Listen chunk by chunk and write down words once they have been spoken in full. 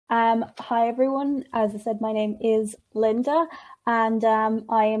Hi everyone, as I said, my name is Linda and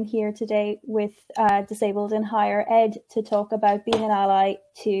I am here today with Disabled in Higher Ed to talk about being an ally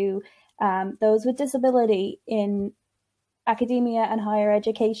to those with disability in academia and higher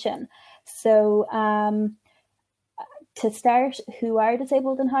education. So to start, who are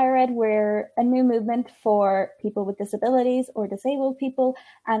disabled in higher ed? We're a new movement for people with disabilities or disabled people,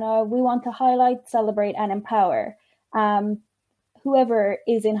 and we want to highlight, celebrate and empower whoever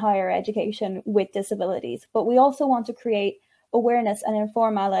is in higher education with disabilities. But we also want to create awareness and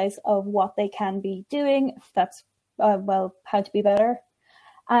inform allies of what they can be doing, that's, how to be better,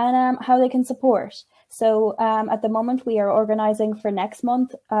 and how they can support. So at the moment, we are organizing for next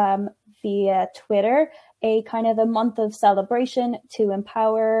month via Twitter, a kind of a month of celebration to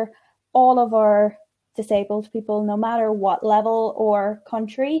empower all of our disabled people, no matter what level or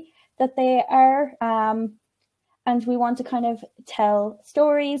country that they are. And we want to kind of tell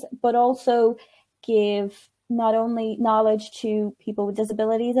stories, but also give not only knowledge to people with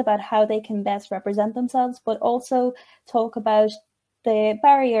disabilities about how they can best represent themselves, but also talk about the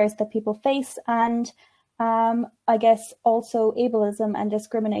barriers that people face and I guess also ableism and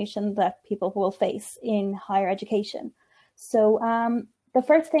discrimination that people will face in higher education. So the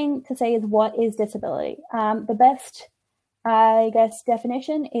first thing to say is, what is disability? The best, I guess,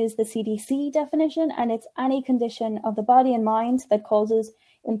 definition is the CDC definition, and it's any condition of the body and mind that causes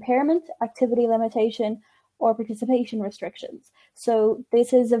impairment, activity limitation, or participation restrictions. So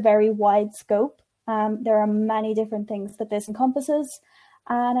this is a very wide scope. There are many different things that this encompasses,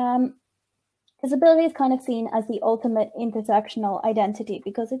 and disability is kind of seen as the ultimate intersectional identity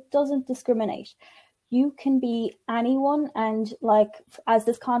because it doesn't discriminate. You can be anyone, and like as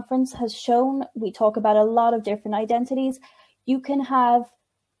this conference has shown, we talk about a lot of different identities. You can have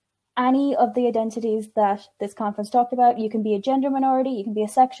any of the identities that this conference talked about. You can be a gender minority, you can be a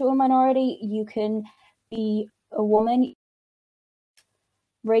sexual minority, you can be a woman,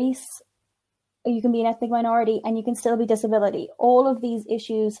 race, you can be an ethnic minority, and you can still be disability. All of these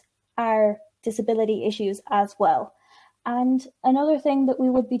issues are disability issues as well. And another thing that we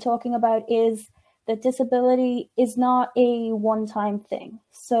would be talking about is that disability is not a one-time thing.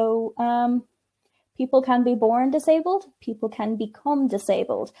 So people can be born disabled, people can become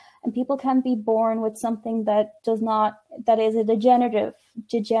disabled, and people can be born with something that is a degenerative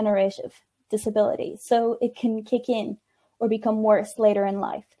disability. So it can kick in or become worse later in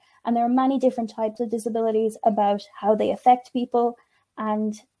life. And there are many different types of disabilities about how they affect people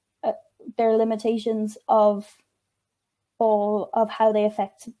and their limitations of how they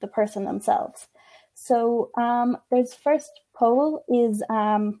affect the person themselves. So there's first poll is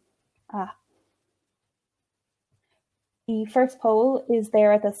the first poll is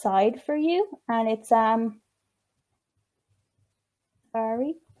there at the side for you, and it's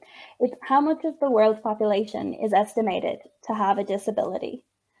it's how much of the world's population is estimated to have a disability,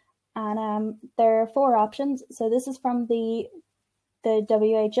 and there are four options. So this is from the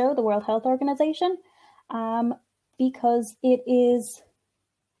WHO, the World Health Organization, because it is,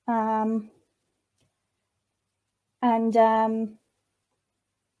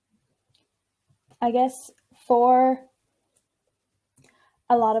 I guess for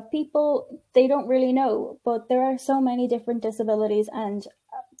a lot of people, they don't really know, but there are so many different disabilities, and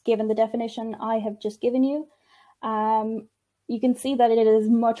given the definition I have just given you, you can see that it is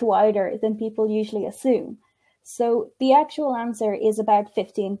much wider than people usually assume. So the actual answer is about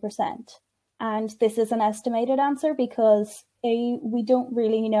 15%. And this is an estimated answer because we don't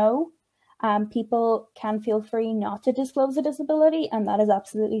really know. People can feel free not to disclose a disability, and that is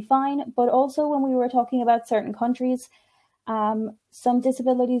absolutely fine. But also when we were talking about certain countries, some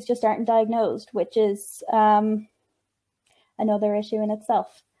disabilities just aren't diagnosed, which is another issue in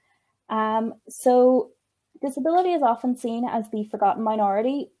itself. So disability is often seen as the forgotten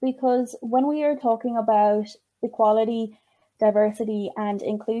minority because when we are talking about equality, diversity, and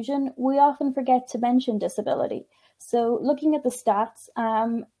inclusion, we often forget to mention disability. So looking at the stats,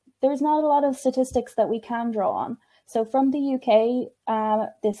 there's not a lot of statistics that we can draw on. So from the UK,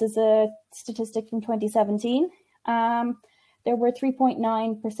 this is a statistic from 2017, there were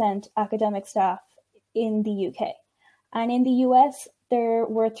 3.9% academic staff in the UK. And in the US, there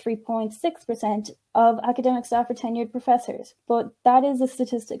were 3.6% of academic staff or tenured professors. But that is a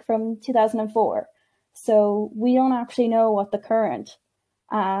statistic from 2004. So we don't actually know what the current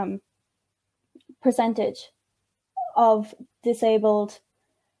percentage of disabled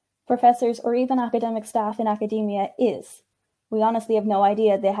professors or even academic staff in academia is. We honestly have no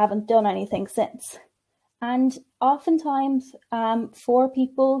idea. They haven't done anything since. And oftentimes for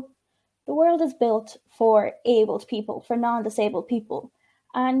people, the world is built for abled people, for non-disabled people.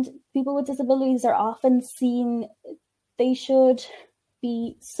 And people with disabilities are often seen, they should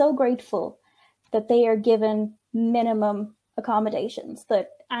be so grateful that they are given minimum accommodations, that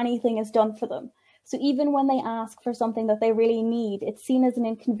anything is done for them. So even when they ask for something that they really need, it's seen as an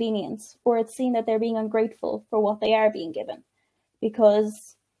inconvenience, or it's seen that they're being ungrateful for what they are being given.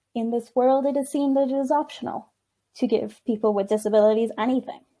 Because in this world, it is seen that it is optional to give people with disabilities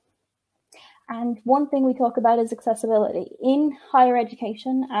anything. And one thing we talk about is accessibility. In higher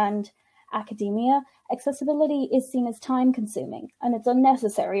education and academia, accessibility is seen as time consuming and it's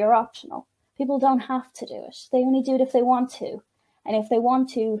unnecessary or optional. People don't have to do it. They only do it if they want to. And if they want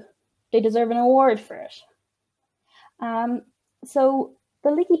to, they deserve an award for it. So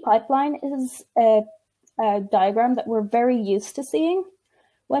the leaky pipeline is a diagram that we're very used to seeing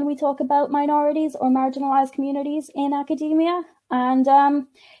when we talk about minorities or marginalized communities in academia. And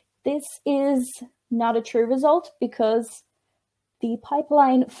this is not a true result because the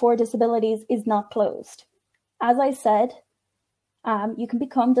pipeline for disabilities is not closed. As I said, you can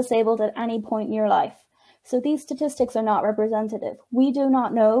become disabled at any point in your life. So these statistics are not representative. We do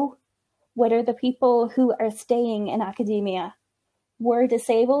not know whether the people who are staying in academia were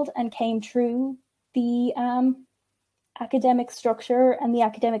disabled and came through the academic structure and the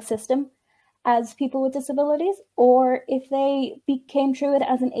academic system as people with disabilities, or if they came through it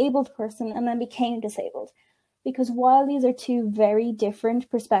as an abled person and then became disabled. Because while these are two very different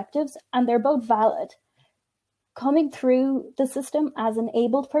perspectives, and they're both valid, coming through the system as an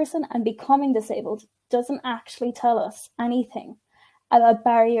abled person and becoming disabled doesn't actually tell us anything about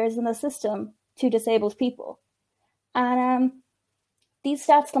barriers in the system to disabled people. And these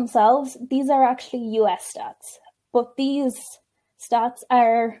stats themselves, these are actually US stats, but these stats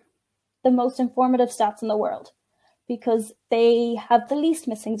are the most informative stats in the world because they have the least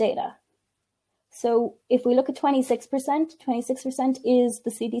missing data. So if we look at 26%, 26% is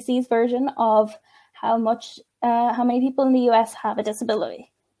the CDC's version of how many people in the US have a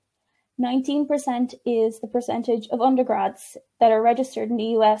disability. 19% is the percentage of undergrads that are registered in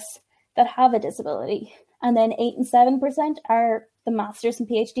the US that have a disability. And then 8 and 7% are the master's and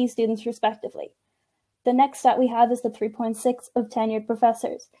PhD students respectively. The next stat we have is the 3.6 of tenured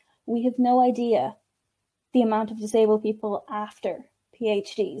professors. We have no idea the amount of disabled people after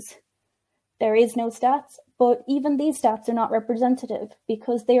PhDs. There is no stats, but even these stats are not representative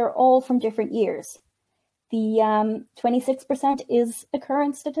because they are all from different years. The 26% is a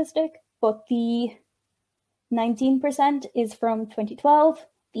current statistic, but the 19% is from 2012,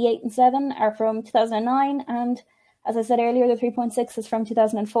 the 8 and 7 are from 2009, and as I said earlier, the 3.6 is from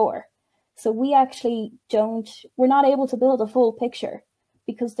 2004. So we're not able to build a full picture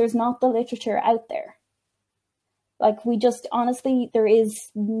because there's not the literature out there. Honestly, there is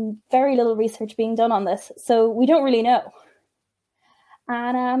very little research being done on this, so we don't really know.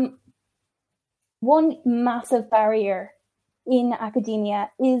 And one massive barrier in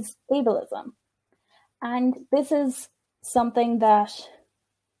academia is ableism. And this is something that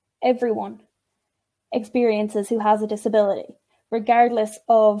everyone experiences who has a disability, regardless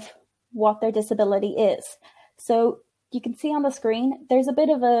of what their disability is. So you can see on the screen, there's a bit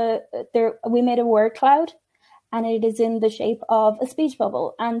of we made a word cloud, and it is in the shape of a speech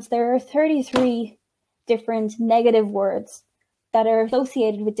bubble. And there are 33 different negative words that are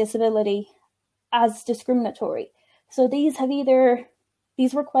associated with disability as discriminatory. So these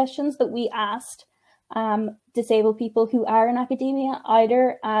were questions that we asked disabled people who are in academia,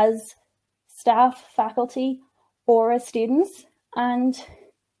 either as staff, faculty, or as students. And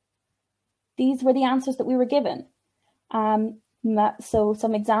these were the answers that we were given. So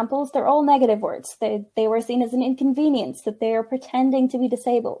some examples, they're all negative words. They were seen as an inconvenience, that they are pretending to be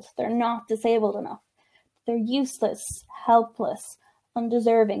disabled. They're not disabled enough. They're useless, helpless,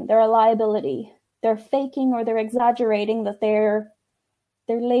 undeserving. They're a liability. They're faking or they're exaggerating that they're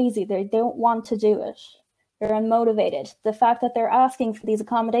lazy. They don't want to do it. They're unmotivated. The fact that they're asking for these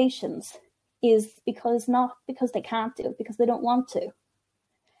accommodations is not because they can't do it, because they don't want to.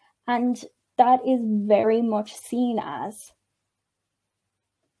 And that is very much seen as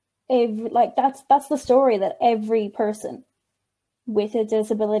that's the story that every person with a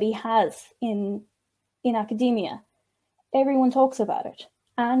disability has in academia. Everyone talks about it.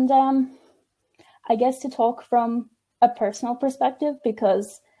 And I guess to talk from a personal perspective,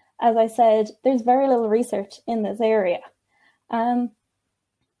 because as I said, there's very little research in this area.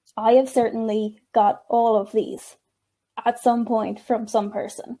 I have certainly got all of these at some point from some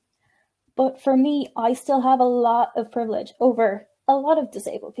person. But for me, I still have a lot of privilege over a lot of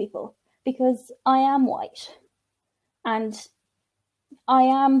disabled people because I am white and I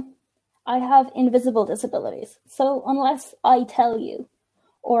have invisible disabilities. So unless I tell you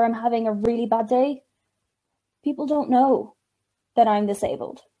or I'm having a really bad day, people don't know that I'm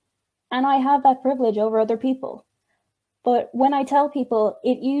disabled. And I have that privilege over other people. But when I tell people,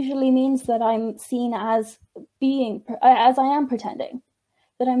 it usually means that I'm seen as as I am pretending,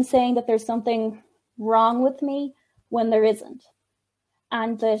 that I'm saying that there's something wrong with me when there isn't.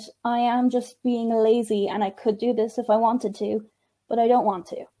 And that I am just being lazy and I could do this if I wanted to, but I don't want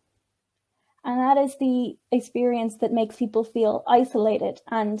to. And that is the experience that makes people feel isolated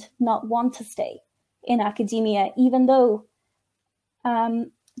and not want to stay in academia, even though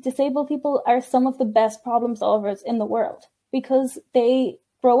disabled people are some of the best problem solvers in the world, because they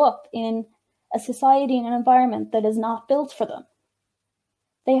grow up in a society and an environment that is not built for them.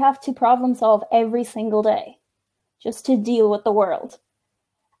 They have to problem solve every single day just to deal with the world.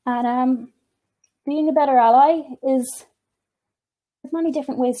 And being a better ally there's many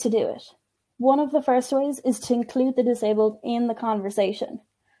different ways to do it. One of the first ways is to include the disabled in the conversation.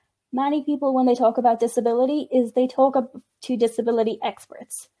 Many people, when they talk about disability, they talk to disability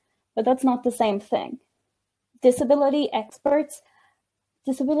experts, but that's not the same thing. Disability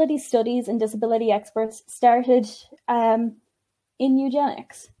studies and disability experts started in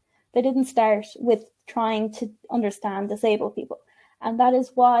eugenics. They didn't start with trying to understand disabled people. And that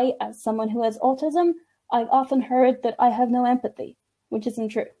is why, as someone who has autism, I've often heard that I have no empathy, which isn't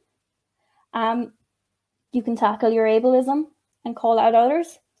true. You can tackle your ableism and call out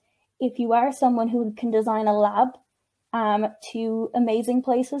others. If you are someone who can design a lab to amazing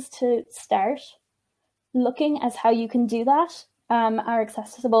places to start, looking at how you can do that, our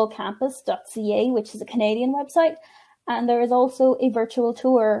accessiblecampus.ca, which is a Canadian website, and there is also a virtual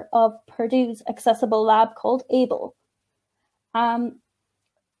tour of Purdue's accessible lab called Able.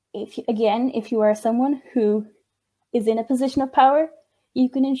 If you are someone who is in a position of power, you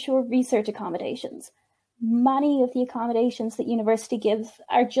can ensure research accommodations. Many of the accommodations that university gives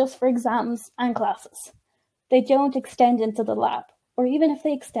are just for exams and classes. They don't extend into the lab, or even if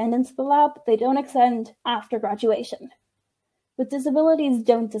they extend into the lab, they don't extend after graduation. But disabilities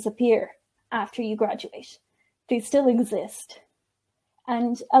don't disappear after you graduate. They still exist.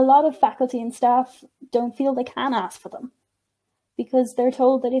 And a lot of faculty and staff don't feel they can ask for them because they're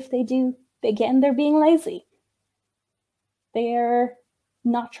told that if they do, again, they're being lazy. They're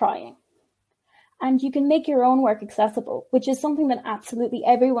not trying. And you can make your own work accessible, which is something that absolutely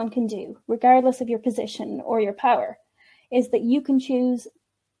everyone can do, regardless of your position or your power, is that you can choose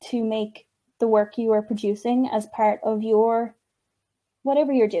to make the work you are producing as part of your,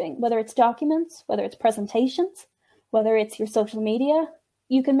 whatever you're doing, whether it's documents, whether it's presentations, whether it's your social media,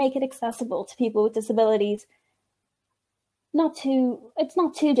 you can make it accessible to people with disabilities. It's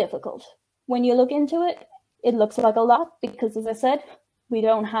not too difficult. When you look into it, it looks like a lot because, as I said, we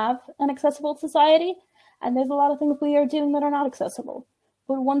don't have an accessible society, and there's a lot of things we are doing that are not accessible.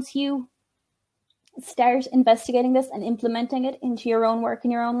 But once you start investigating this and implementing it into your own work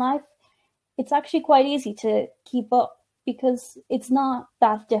in your own life, it's actually quite easy to keep up because it's not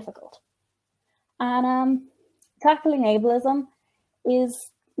that difficult. And tackling ableism is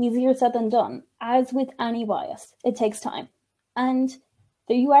easier said than done. As with any bias, it takes time. And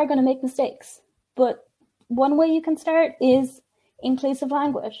you are going to make mistakes. But one way you can start is inclusive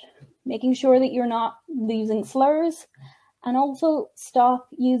language, making sure that you're not using slurs, and also stop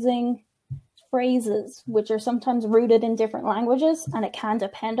using phrases which are sometimes rooted in different languages, and it can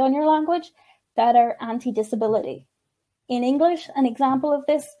depend on your language, that are anti-disability. In English, an example of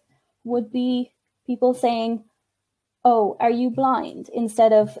this would be people saying, "Oh, are you blind?"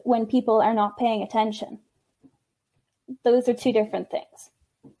 instead of "when people are not paying attention." Those are two different things.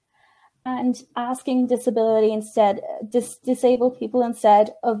 And asking disabled people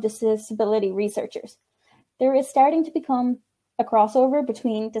instead of disability researchers. There is starting to become a crossover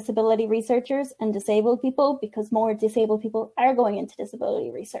between disability researchers and disabled people because more disabled people are going into disability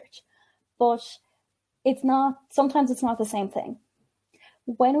research. But sometimes it's not the same thing.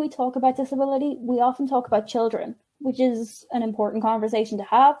 When we talk about disability, we often talk about children, which is an important conversation to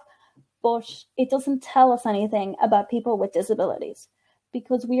have, but it doesn't tell us anything about people with disabilities,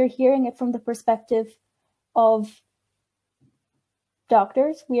 because we are hearing it from the perspective of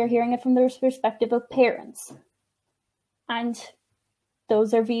doctors, we are hearing it from the perspective of parents. And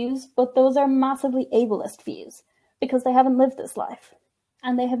those are views, but those are massively ableist views, because they haven't lived this life,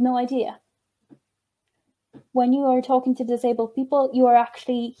 and they have no idea. When you are talking to disabled people, you are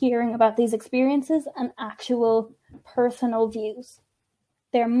actually hearing about these experiences and actual personal views.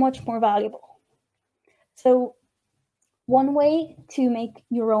 They're much more valuable. So one way to make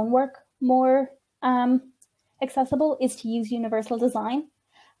your own work more accessible is to use universal design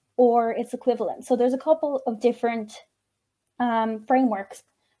or its equivalent. So there's a couple of different frameworks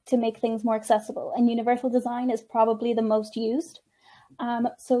to make things more accessible, and universal design is probably the most used.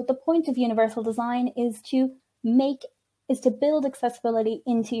 So the point of universal design is to build accessibility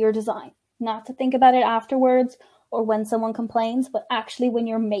into your design, not to think about it afterwards or when someone complains, but actually when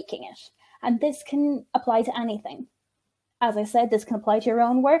you're making it. And this can apply to anything. As I said, this can apply to your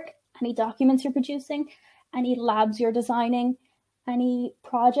own work, any documents you're producing, any labs you're designing, any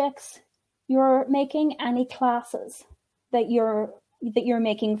projects you're making, any classes that you're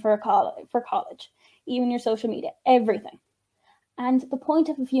making for college, even your social media, everything. And the point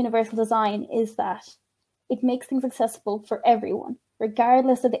of universal design is that it makes things accessible for everyone,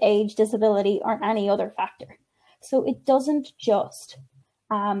 regardless of age, disability, or any other factor. So it doesn't just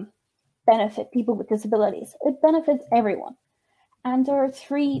benefit people with disabilities, it benefits everyone. And there are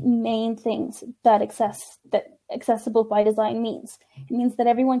three main things that accessible by design means. It means that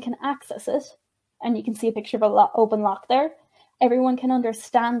everyone can access it, and you can see a picture of an open lock there. Everyone can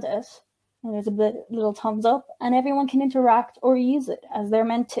understand it, and there's a little thumbs up, and everyone can interact or use it as they're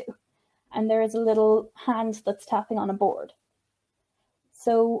meant to. And there is a little hand that's tapping on a board.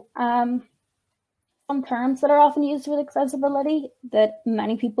 So some terms that are often used with accessibility that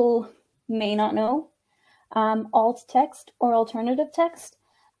many people may not know, alt text or alternative text.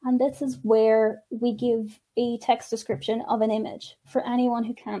 And this is where we give a text description of an image for anyone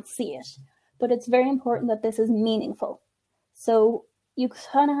who can't see it. But it's very important that this is meaningful. So you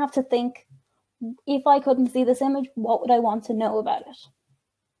kind of have to think, if I couldn't see this image, what would I want to know about it?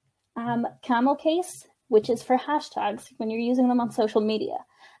 Camel case, which is for hashtags when you're using them on social media.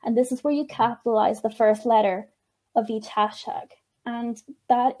 And this is where you capitalize the first letter of each hashtag. And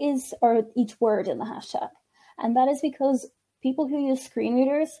that is, or each word in the hashtag. And that is because people who use screen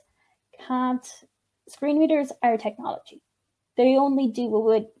readers screen readers are technology. They only do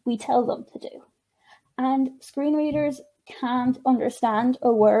what we tell them to do. And screen readers can't understand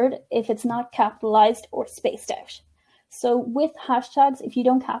a word if it's not capitalized or spaced out. So with hashtags, if you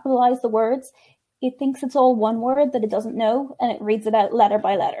don't capitalize the words, it thinks it's all one word that it doesn't know, and it reads it out letter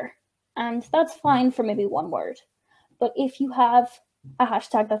by letter. And that's fine for maybe one word. But if you have a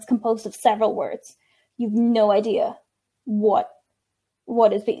hashtag that's composed of several words, you've no idea what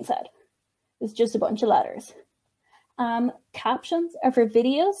is being said. It's just a bunch of letters. Captions are for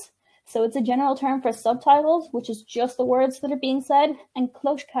videos. So it's a general term for subtitles, which is just the words that are being said, and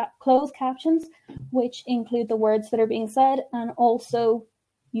closed captions, which include the words that are being said, and also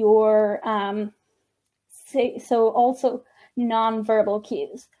your also non-verbal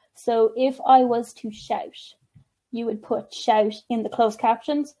cues. So if I was to shout, you would put shout in the closed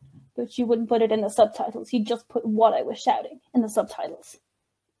captions, but you wouldn't put it in the subtitles. You'd just put what I was shouting in the subtitles.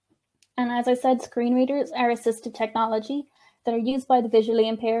 And as I said, screen readers are assistive technology that are used by the visually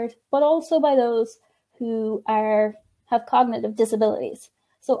impaired, but also by those who have cognitive disabilities.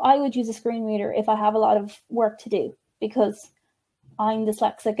 So I would use a screen reader if I have a lot of work to do, because I'm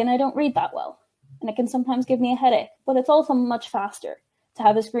dyslexic and I don't read that well. And it can sometimes give me a headache, but it's also much faster to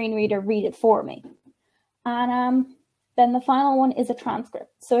have a screen reader read it for me. And then the final one is a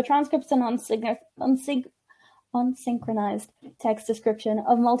transcript. So a transcript is an unsynchronized text description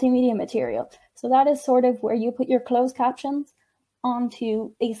of multimedia material. So that is sort of where you put your closed captions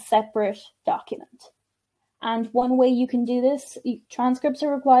onto a separate document. And one way you can do this, transcripts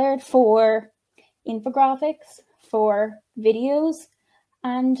are required for infographics, for videos,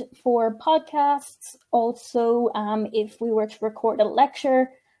 and for podcasts. Also, if we were to record a lecture,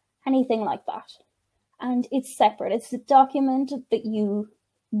 anything like that. And it's separate. It's a document that you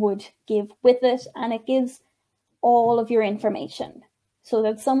would give with it, and it gives all of your information so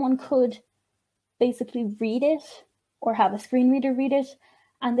that someone could basically read it or have a screen reader read it,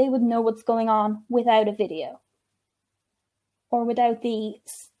 and they would know what's going on without a video or without the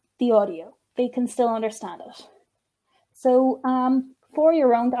audio. They can still understand it. So for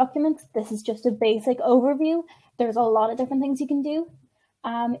your own documents, this is just a basic overview. There's a lot of different things you can do.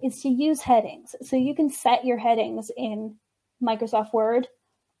 Is to use headings. So you can set your headings in Microsoft Word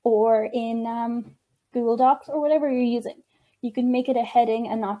or in Google Docs or whatever you're using. You can make it a heading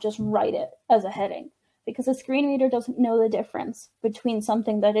and not just write it as a heading, because a screen reader doesn't know the difference between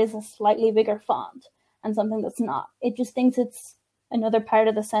something that is a slightly bigger font and something that's not. It just thinks it's another part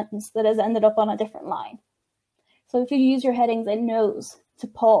of the sentence that has ended up on a different line. So if you use your headings, it knows to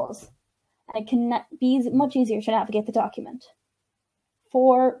pause, and it can be much easier to navigate the document.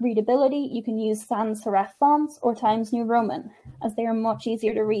 For readability, you can use sans serif fonts or Times New Roman, as they are much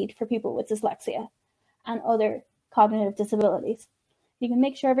easier to read for people with dyslexia and other cognitive disabilities. You can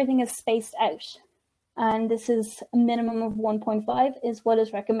make sure everything is spaced out, and this is a minimum of 1.5 is what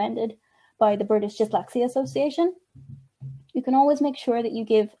is recommended by the British Dyslexia Association. You can always make sure that you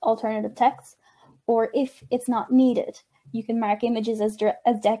give alternative text, or if it's not needed, you can mark images as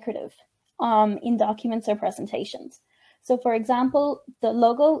decorative in documents or presentations. So for example, the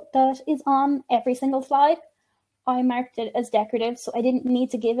logo that is on every single slide, I marked it as decorative, so I didn't need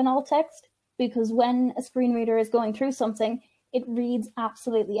to give an alt text, because when a screen reader is going through something, it reads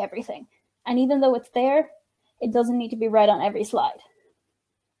absolutely everything. And even though it's there, it doesn't need to be read on every slide.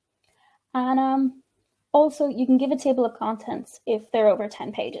 And also, you can give a table of contents if they're over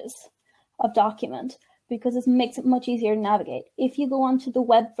 10 pages of document, because it makes it much easier to navigate. If you go onto the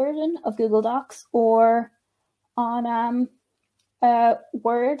web version of Google Docs or on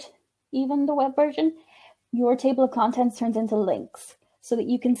Word, even the web version, your table of contents turns into links so that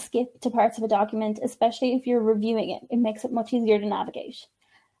you can skip to parts of a document, especially if you're reviewing it. It makes it much easier to navigate.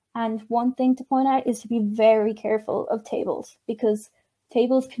 And one thing to point out is to be very careful of tables, because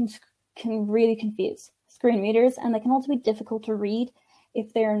tables can really confuse screen readers, and they can also be difficult to read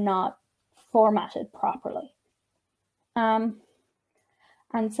if they're not formatted properly. And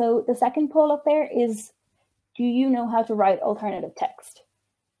so the second poll up there is, do you know how to write alternative text?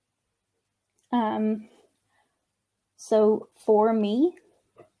 So for me,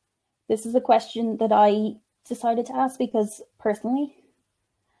 this is a question that I decided to ask because personally,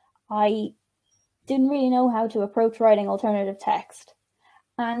 I didn't really know how to approach writing alternative text.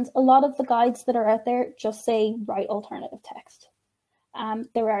 And a lot of the guides that are out there just say write alternative text.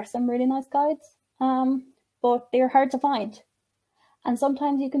 There are some really nice guides, but they're hard to find. And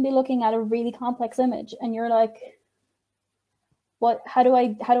sometimes you can be looking at a really complex image and you're like, how do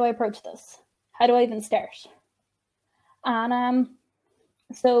I approach this? How do I even start? And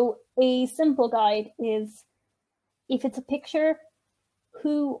so a simple guide is, if it's a picture,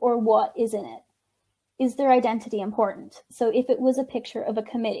 who or what is in it? Is their identity important? So if it was a picture of a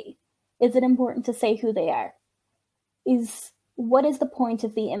committee, is it important to say who they are? What is the point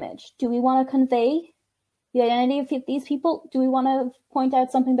of the image? Do we want to convey the identity of these people? Do we want to point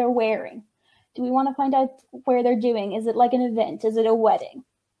out something they're wearing? Do we want to find out where they're doing? Is it like an event? Is it a wedding?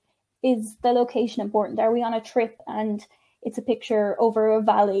 Is the location important? Are we on a trip and it's a picture over a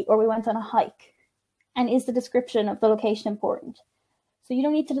valley, or we went on a hike? And is the description of the location important? So you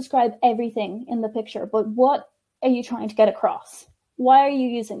don't need to describe everything in the picture, but what are you trying to get across? Why are you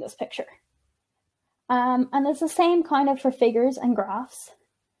using this picture? And it's the same kind of for figures and graphs.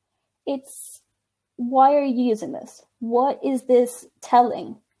 It's, why are you using this? What is this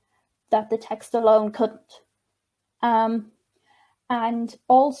telling that the text alone couldn't? And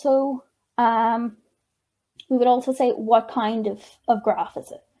also, we would also say, what kind of graph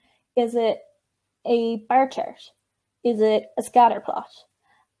is it? Is it a bar chart? Is it a scatter plot?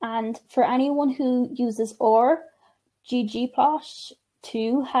 And for anyone who uses OR,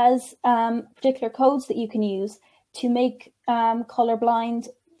 ggplot2 has particular codes that you can use to make colorblind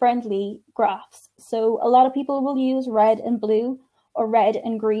friendly graphs. So a lot of people will use red and blue or red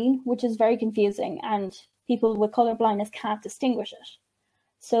and green, which is very confusing, and people with color blindness can't distinguish it.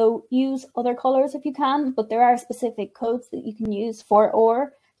 So use other colors if you can, but there are specific codes that you can use for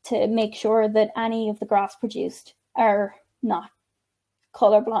OR to make sure that any of the graphs produced are not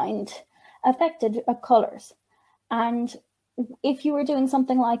colorblind affected colors. And if you were doing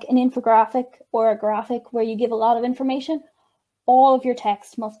something like an infographic or a graphic where you give a lot of information, all of your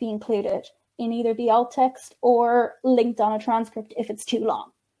text must be included in either the alt text or linked on a transcript if it's too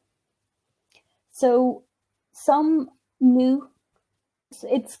long. So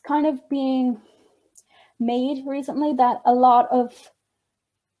it's kind of being made recently that a lot of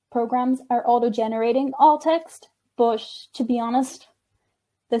programs are auto-generating alt text, but to be honest,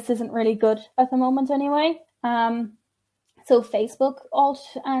 this isn't really good at the moment anyway. So Facebook alt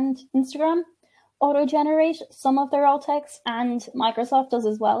and Instagram auto-generate some of their alt text, and Microsoft does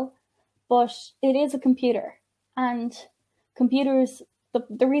as well, but it is a computer, and computers,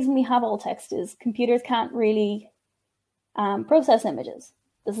 the reason we have alt text is computers can't really process images.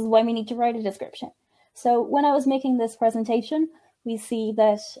 This is why we need to write a description. So when I was making this presentation, we see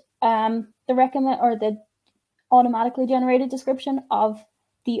that the automatically generated description of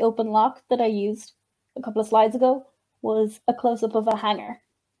the open lock that I used a couple of slides ago was a close-up of a hanger,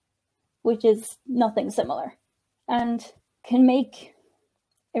 which is nothing similar, and can make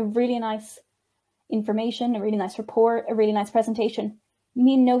a really nice information, a really nice report, a really nice presentation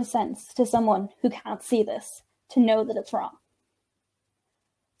mean no sense to someone who can't see this to know that it's wrong.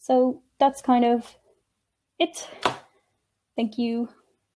 So that's kind of it. Thank you.